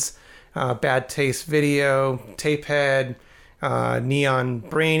friends, Bad Taste Video, Tapehead, Neon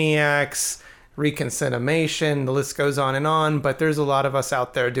Brainiacs, Reconcinimation. The list goes on, but there's a lot of us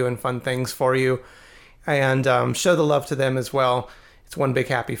out there doing fun things for you. And show the love to them as well. It's one big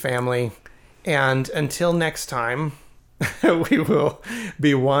happy family. And until next time, we will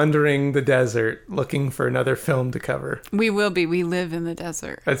be wandering the desert looking for another film to cover. We will be. We live in the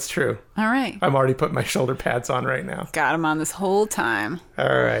desert. That's true. All right. I'm already putting my shoulder pads on right now. Got them on this whole time.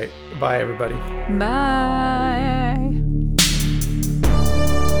 All right. Bye, everybody. Bye.